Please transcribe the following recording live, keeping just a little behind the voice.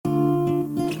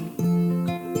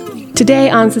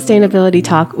Today on Sustainability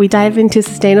Talk, we dive into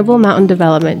sustainable mountain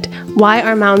development. Why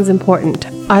are mountains important?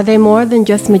 Are they more than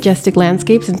just majestic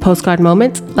landscapes and postcard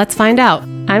moments? Let's find out.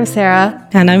 I'm Sarah.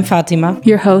 And I'm Fatima,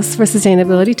 your hosts for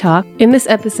Sustainability Talk. In this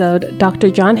episode,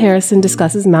 Dr. John Harrison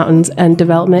discusses mountains and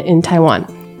development in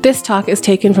Taiwan. This talk is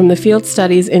taken from the Field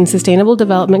Studies in Sustainable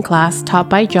Development class taught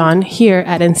by John here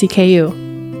at NCKU.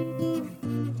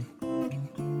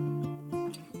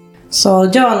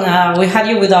 So, John, we had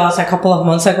you with us a couple of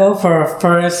months ago for our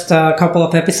first couple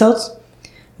of episodes.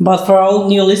 But for all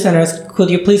new listeners, could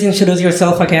you please introduce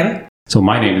yourself again? So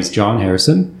my name is John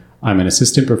Harrison. I'm an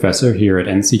assistant professor here at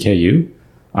NCKU.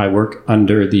 I work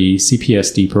under the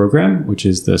CPSD program, which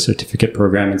is the Certificate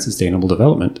Program in Sustainable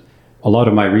Development. A lot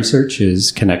of my research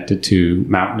is connected to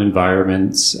mountain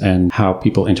environments and how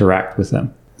people interact with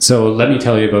them. So let me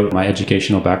tell you about my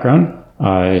educational background.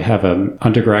 I have an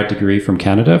undergrad degree from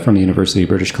Canada, from the University of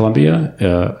British Columbia.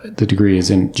 The degree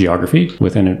is in geography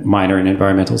with a minor in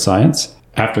environmental science.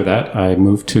 After that, I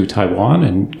moved to Taiwan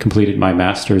and completed my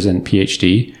master's and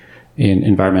PhD in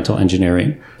environmental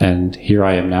engineering. And here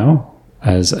I am now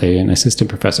as an assistant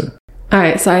professor. All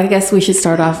right, so I guess we should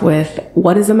start off with,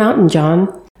 what is a mountain,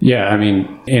 John? Yeah, I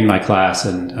mean, in my class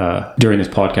and during this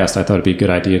podcast, I thought it'd be a good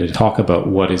idea to talk about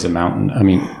what is a mountain. I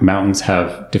mean, mountains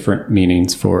have different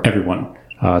meanings for everyone.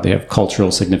 They have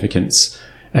cultural significance,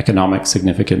 economic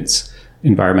significance,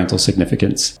 environmental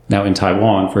significance. Now, in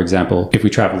Taiwan, for example, if we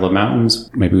travel the mountains,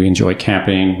 maybe we enjoy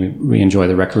camping, we enjoy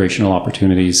the recreational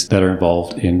opportunities that are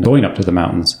involved in going up to the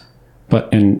mountains.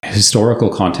 But in historical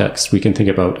context, we can think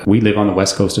about, we live on the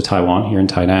west coast of Taiwan, here in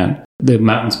Tainan. The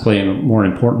mountains play a more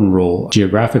important role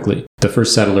geographically. The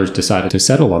first settlers decided to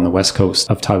settle on the west coast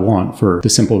of Taiwan for the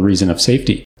simple reason of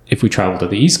safety. If we travel to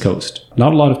the east coast,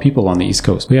 not a lot of people on the east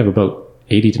coast. We have about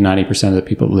 80 to 90% of the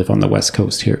people that live on the west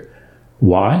coast here.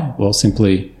 Why? Well,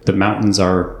 simply the mountains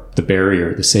are the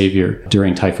barrier, the savior.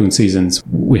 During typhoon seasons,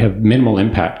 we have minimal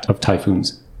impact of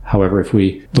typhoons. However, if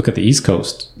we look at the East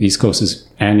Coast is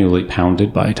annually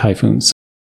pounded by typhoons.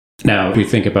 Now, if we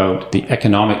think about the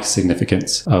economic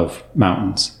significance of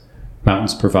mountains,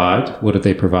 mountains provide, what do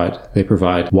they provide? They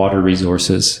provide water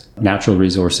resources, natural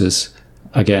resources.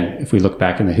 Again, if we look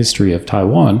back in the history of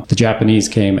Taiwan, the Japanese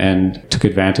came and took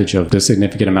advantage of the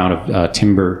significant amount of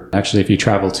timber. Actually, if you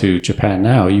travel to Japan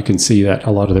now, you can see that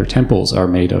a lot of their temples are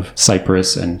made of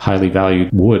cypress and highly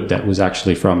valued wood that was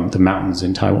actually from the mountains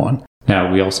in Taiwan.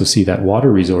 Now, we also see that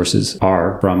water resources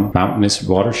are from mountainous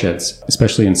watersheds,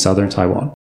 especially in southern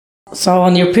Taiwan. So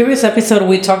on your previous episode,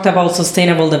 we talked about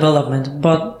sustainable development,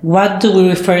 but what do we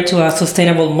refer to as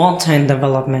sustainable mountain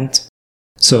development?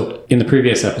 So in the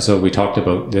previous episode, we talked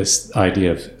about this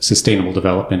idea of sustainable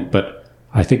development, but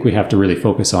I think we have to really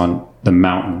focus on the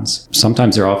mountains.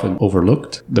 Sometimes they're often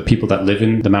overlooked. The people that live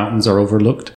in the mountains are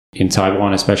overlooked. In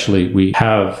Taiwan especially, we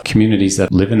have communities that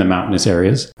live in the mountainous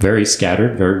areas, very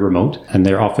scattered, very remote, and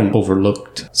they're often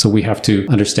overlooked. So we have to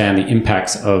understand the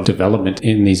impacts of development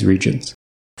in these regions.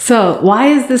 So why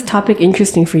is this topic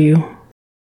interesting for you?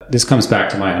 This comes back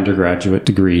to my undergraduate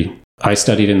degree. I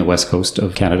studied in the west coast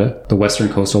of Canada. The western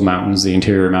coastal mountains, the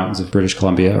interior mountains of British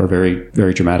Columbia are very,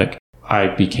 very dramatic. I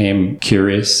became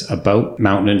curious about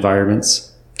mountain environments,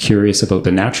 curious about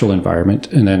the natural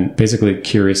environment, and then basically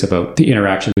curious about the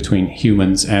interaction between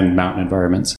humans and mountain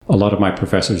environments. A lot of my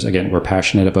professors, again, were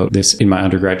passionate about this in my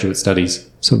undergraduate studies.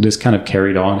 So this kind of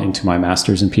carried on into my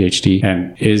master's and PhD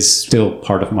and is still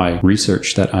part of my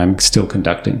research that I'm still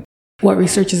conducting. What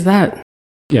research is that?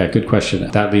 Yeah, good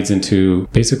question. That leads into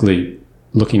basically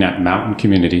looking at mountain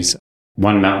communities.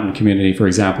 One mountain community, for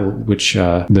example, which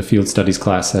the field studies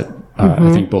class that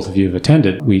I think both of you have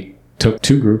attended, we took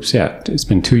two groups. Yeah, it's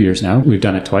been 2 years now. We've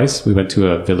done it twice. We went to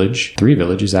a village, 3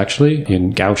 villages actually,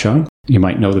 in Kaohsiung. You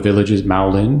might know the villages.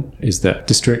 Maolin is the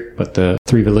district, but the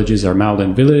 3 villages are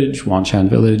Maolin Village, Wanshan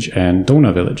Village, and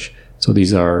Dona Village. So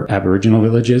these are Aboriginal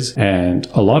villages. And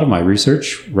a lot of my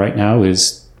research right now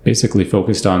is basically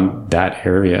focused on that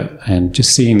area and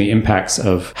just seeing the impacts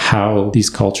of how these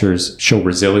cultures show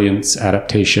resilience,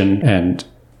 adaptation, and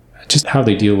just how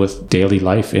they deal with daily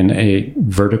life in a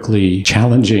vertically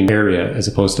challenging area as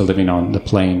opposed to living on the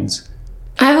plains.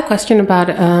 I have a question about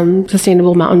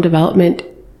sustainable mountain development.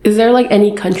 Is there like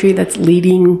any country that's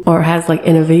leading or has like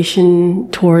innovation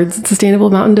towards sustainable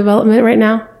mountain development right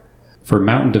now? For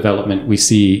mountain development, we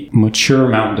see mature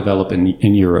mountain development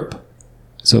in Europe.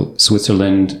 So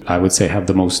Switzerland, I would say, have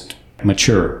the most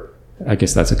mature. I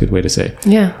guess that's a good way to say.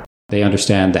 Yeah. They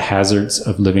understand the hazards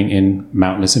of living in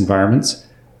mountainous environments.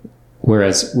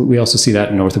 Whereas we also see that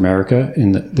in North America,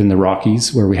 in the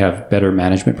Rockies, where we have better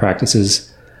management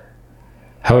practices.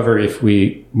 However, if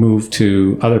we move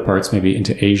to other parts, maybe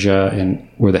into Asia and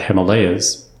where the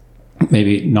Himalayas,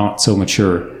 maybe not so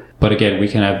mature. But again, we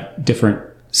can have different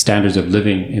standards of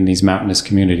living in these mountainous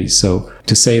communities. So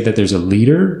to say that there's a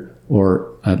leader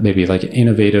or maybe like an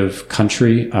innovative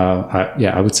country,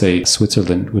 I would say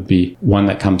Switzerland would be one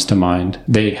that comes to mind.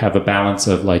 They have a balance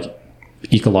of like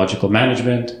ecological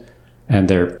management, and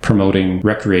they're promoting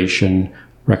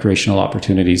recreational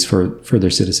opportunities for their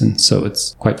citizens. So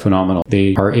it's quite phenomenal.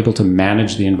 They are able to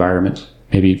manage the environment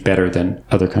maybe better than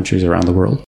other countries around the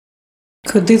world.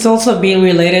 Could this also be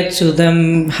related to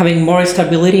them having more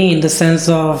stability in the sense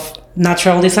of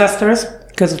natural disasters?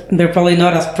 Because they're probably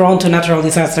not as prone to natural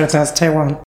disasters as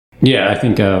Taiwan. Yeah, I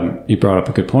think you brought up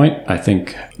a good point. I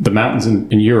think the mountains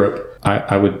in Europe,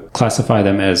 I would classify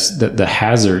them as the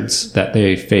hazards that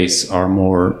they face are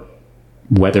more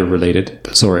weather related.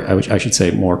 Sorry, I should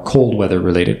say more cold weather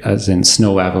related, as in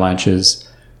snow avalanches.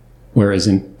 Whereas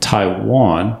in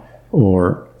Taiwan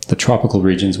or the tropical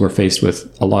regions, we're faced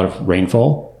with a lot of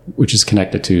rainfall, which is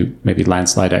connected to maybe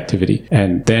landslide activity.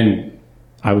 And then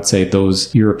I would say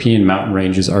those European mountain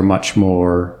ranges are much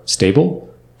more stable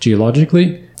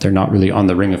geologically. They're not really on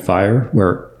the Ring of Fire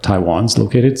where Taiwan's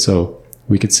located. So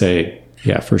we could say,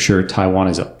 yeah, for sure, Taiwan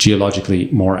is geologically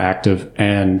more active,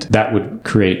 and that would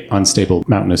create unstable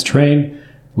mountainous terrain,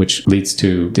 which leads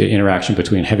to the interaction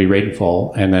between heavy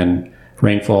rainfall and then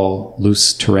rainfall,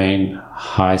 loose terrain,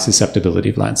 high susceptibility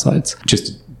of landslides.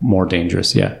 Just more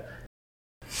dangerous, yeah.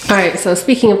 All right, so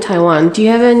speaking of Taiwan, do you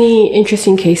have any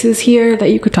interesting cases here that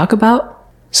you could talk about?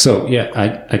 So,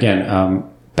 yeah,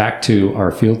 back to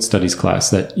our field studies class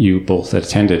that you both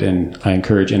attended, and I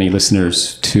encourage any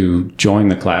listeners to join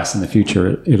the class in the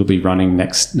future. It'll be running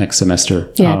next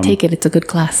semester. Yeah, take it. It's a good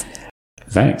class.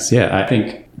 Thanks. Yeah, I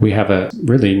think we have a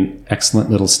really excellent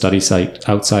little study site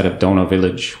outside of Dono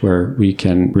Village where we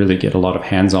can really get a lot of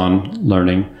hands-on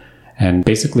learning. And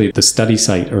basically the study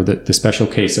site, or the special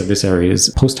case of this area,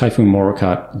 is post-Typhoon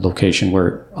Morakot location,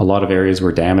 where a lot of areas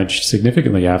were damaged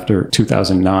significantly after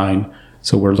 2009.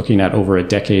 So we're looking at over a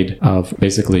decade of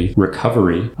basically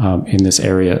recovery in this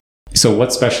area. So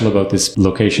what's special about this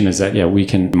location is that, yeah, we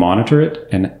can monitor it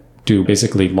and do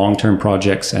basically long-term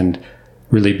projects and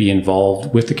really be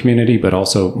involved with the community, but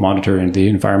also monitoring the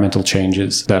environmental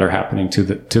changes that are happening to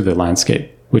the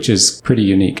landscape, which is pretty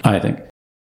unique, I think.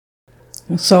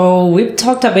 So we've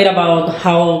talked a bit about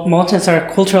how mountains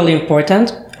are culturally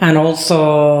important, and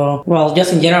also, well,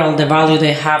 just in general, the value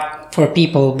they have for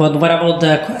people. But what about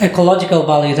the ecological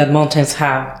value that mountains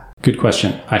have? Good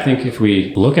question. I think if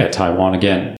we look at Taiwan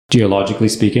again, geologically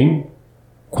speaking,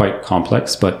 quite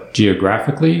complex, but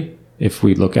geographically, if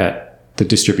we look at the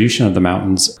distribution of the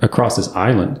mountains across this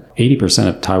island, 80%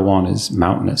 of Taiwan is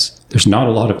mountainous. There's not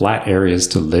a lot of flat areas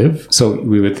to live. So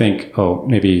we would think, oh,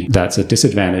 maybe that's a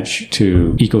disadvantage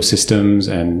to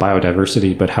ecosystems and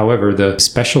biodiversity. But however, the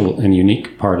special and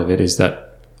unique part of it is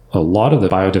that a lot of the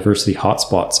biodiversity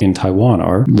hotspots in Taiwan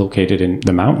are located in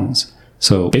the mountains.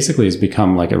 So basically it's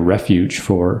become like a refuge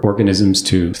for organisms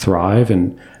to thrive,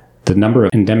 and the number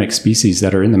of endemic species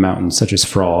that are in the mountains, such as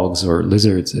frogs or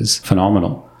lizards, is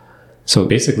phenomenal. So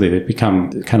basically they've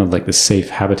become kind of like the safe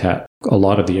habitat. A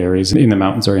lot of the areas in the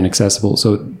mountains are inaccessible.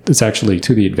 So it's actually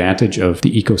to the advantage of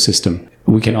the ecosystem.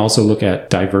 We can also look at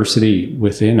diversity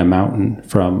within a mountain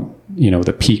from,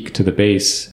 the peak to the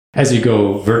base. As you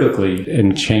go vertically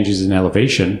and changes in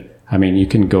elevation, I mean, you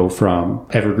can go from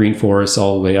evergreen forests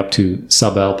all the way up to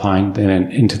subalpine,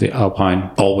 then into the alpine,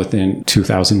 all within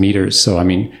 2,000 meters. So, I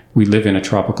mean, we live in a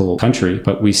tropical country,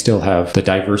 but we still have the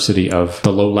diversity of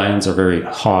the lowlands are very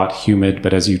hot, humid.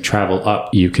 But as you travel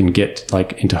up, you can get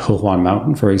like into Hehuan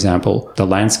Mountain, for example. The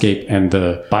landscape and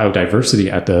the biodiversity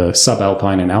at the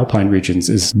subalpine and alpine regions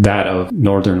is that of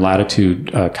northern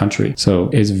latitude country. So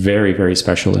it's very, very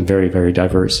special and very, very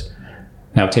diverse.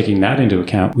 Now, taking that into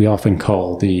account, we often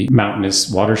call the mountainous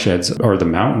watersheds, or the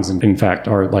mountains, in fact,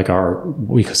 are like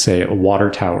we could say, water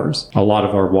towers. A lot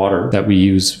of our water that we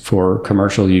use for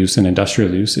commercial use and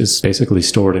industrial use is basically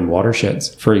stored in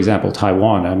watersheds. For example,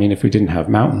 Taiwan, I mean, if we didn't have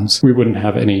mountains, we wouldn't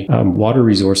have any water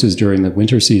resources during the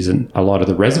winter season. A lot of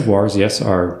the reservoirs, yes,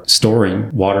 are storing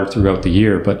water throughout the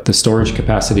year, but the storage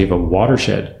capacity of a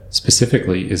watershed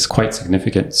specifically is quite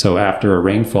significant. So after a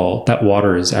rainfall, that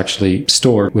water is actually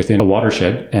stored within a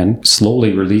watershed and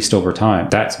slowly released over time.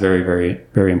 That's very, very,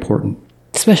 very important.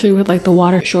 Especially with like the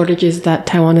water shortages that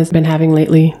Taiwan has been having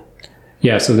lately.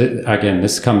 Yeah, so again,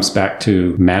 this comes back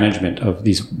to management of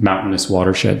these mountainous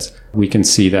watersheds. We can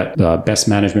see that best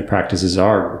management practices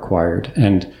are required.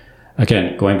 And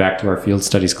again, going back to our field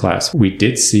studies class, we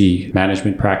did see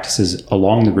management practices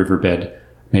along the riverbed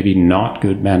maybe not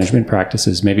good management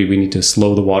practices. Maybe we need to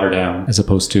slow the water down as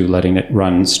opposed to letting it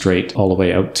run straight all the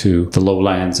way out to the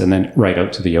lowlands and then right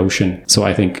out to the ocean. So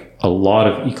I think a lot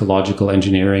of ecological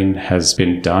engineering has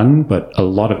been done, but a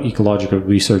lot of ecological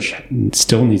research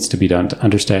still needs to be done to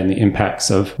understand the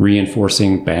impacts of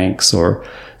reinforcing banks or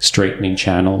straightening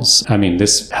channels. I mean,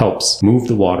 this helps move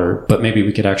the water, but maybe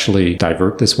we could actually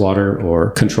divert this water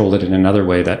or control it in another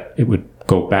way that it would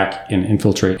go back and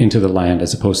infiltrate into the land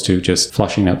as opposed to just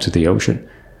flushing out to the ocean.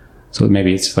 So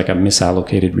maybe it's like a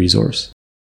misallocated resource.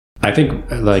 I think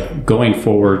like going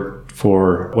forward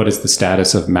for what is the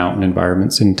status of mountain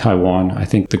environments in Taiwan, I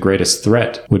think the greatest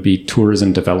threat would be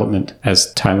tourism development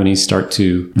as Taiwanese start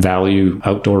to value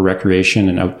outdoor recreation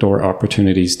and outdoor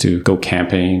opportunities to go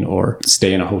camping or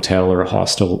stay in a hotel or a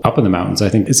hostel up in the mountains. I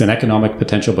think it's an economic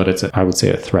potential, but it's, I would say,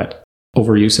 a threat.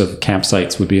 Overuse of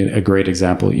campsites would be a great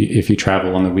example. If you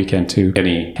travel on the weekend to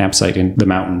any campsite in the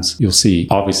mountains, you'll see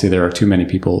obviously there are too many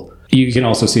people. You can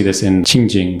also see this in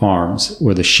Qingjing farms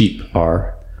where the sheep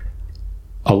are.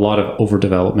 A lot of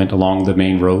overdevelopment along the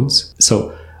main roads.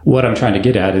 So what I'm trying to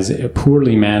get at is a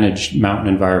poorly managed mountain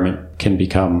environment can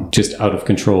become just out of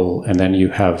control. And then you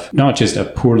have not just a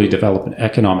poorly developed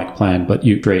economic plan, but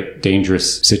you create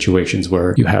dangerous situations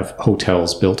where you have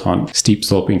hotels built on steep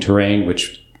sloping terrain,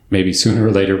 which maybe sooner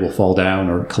or later will fall down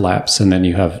or collapse. And then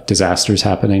you have disasters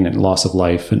happening and loss of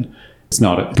life. And it's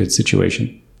not a good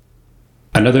situation.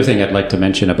 Another thing I'd like to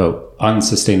mention about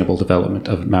unsustainable development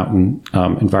of mountain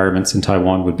environments in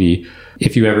Taiwan would be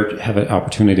if you ever have an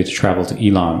opportunity to travel to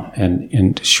Yilan and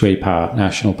in Shuipa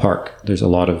National Park, there's a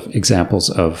lot of examples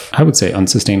of, I would say,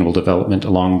 unsustainable development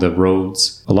along the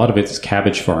roads. A lot of it is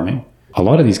cabbage farming. A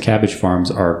lot of these cabbage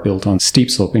farms are built on steep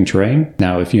sloping terrain.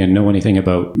 Now, if you know anything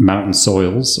about mountain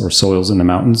soils or soils in the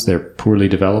mountains, they're poorly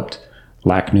developed,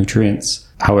 lack nutrients.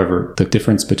 However, the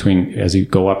difference between as you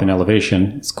go up in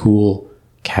elevation, it's cool,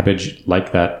 cabbage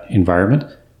like that environment.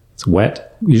 It's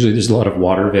wet. Usually there's a lot of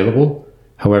water available.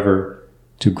 However,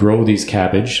 to grow these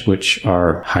cabbage, which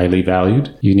are highly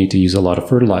valued, you need to use a lot of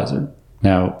fertilizer.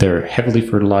 Now, they're heavily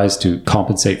fertilized to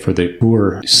compensate for the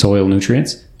poor soil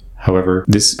nutrients. However,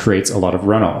 this creates a lot of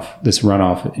runoff. This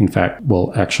runoff, in fact,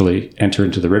 will actually enter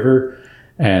into the river.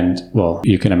 And, well,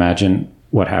 you can imagine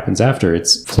what happens after.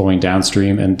 It's flowing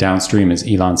downstream, and downstream is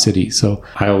Yilan City. So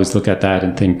I always look at that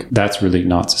and think that's really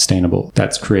not sustainable.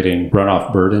 That's creating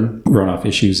runoff burden, runoff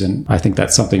issues. And I think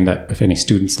that's something that if any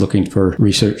students looking for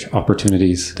research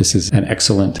opportunities, this is an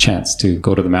excellent chance to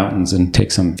go to the mountains and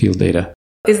take some field data.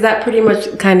 Is that pretty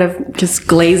much kind of just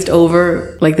glazed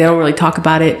over? Like they don't really talk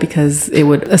about it because it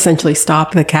would essentially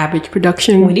stop the cabbage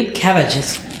production? We need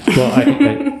cabbages. Well,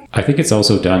 I think it's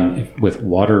also done with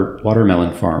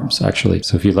watermelon farms, actually.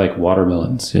 So if you like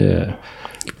watermelons, yeah.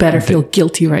 You better feel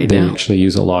guilty right now. They actually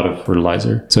use a lot of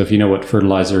fertilizer. So if you know what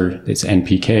fertilizer, it's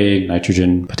NPK,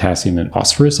 nitrogen, potassium, and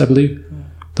phosphorus, I believe.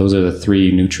 Those are the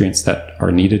three nutrients that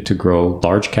are needed to grow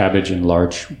large cabbage and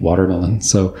large watermelon.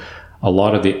 So a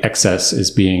lot of the excess is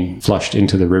being flushed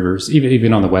into the rivers.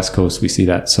 Even on the West Coast, we see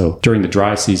that. So during the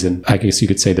dry season, I guess you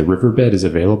could say the riverbed is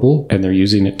available and they're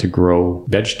using it to grow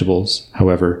vegetables.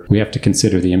 However, we have to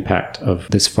consider the impact of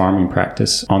this farming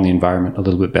practice on the environment a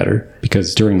little bit better,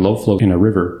 because during low flow in a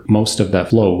river, most of that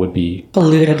flow would be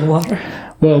polluted water.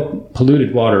 Well,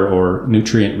 polluted water or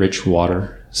nutrient-rich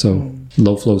water. So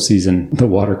low flow season, the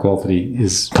water quality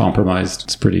is compromised.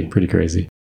 It's pretty crazy.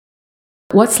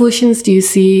 What solutions do you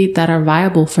see that are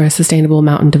viable for a sustainable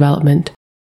mountain development?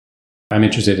 I'm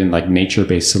interested in like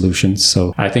nature-based solutions.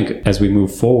 So I think as we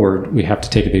move forward, we have to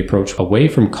take the approach away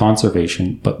from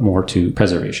conservation, but more to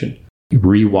preservation.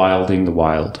 Rewilding the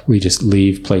wild. We just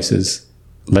leave places,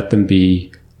 let them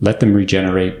be, let them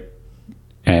regenerate.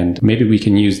 And maybe we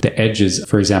can use the edges.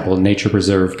 For example, a nature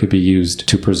preserve could be used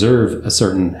to preserve a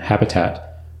certain habitat.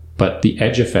 But the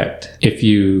edge effect, if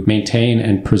you maintain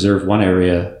and preserve one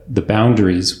area, the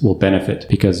boundaries will benefit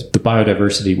because the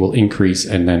biodiversity will increase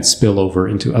and then spill over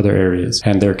into other areas.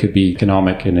 And there could be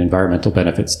economic and environmental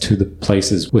benefits to the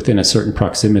places within a certain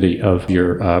proximity of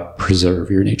your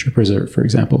preserve, your nature preserve, for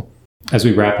example. As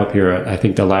we wrap up here, I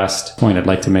think the last point I'd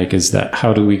like to make is that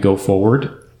how do we go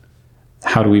forward?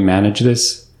 How do we manage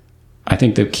this? I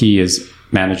think the key is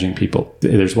managing people.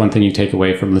 There's one thing you take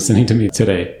away from listening to me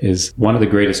today is one of the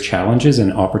greatest challenges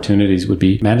and opportunities would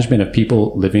be management of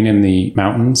people living in the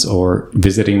mountains or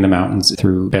visiting the mountains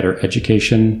through better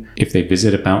education. If they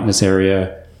visit a mountainous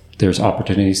area, there's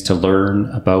opportunities to learn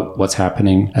about what's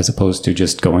happening as opposed to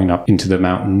just going up into the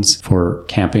mountains for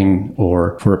camping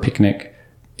or for a picnic.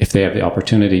 if they have the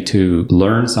opportunity to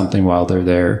learn something while they're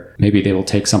there, maybe they will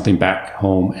take something back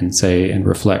home and say and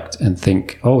reflect and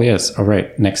think, oh yes, all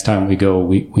right, next time we go,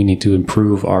 we need to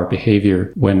improve our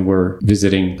behavior when we're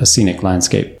visiting a scenic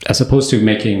landscape, as opposed to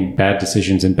making bad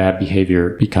decisions and bad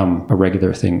behavior become a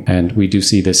regular thing. And we do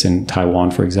see this in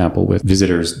Taiwan, for example, with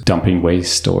visitors dumping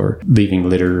waste or leaving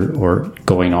litter or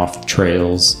going off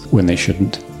trails when they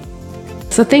shouldn't.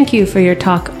 So thank you for your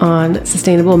talk on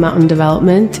sustainable mountain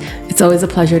development. It's always a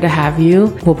pleasure to have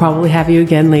you. We'll probably have you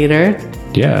again later.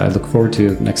 Yeah, I look forward to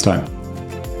it next time.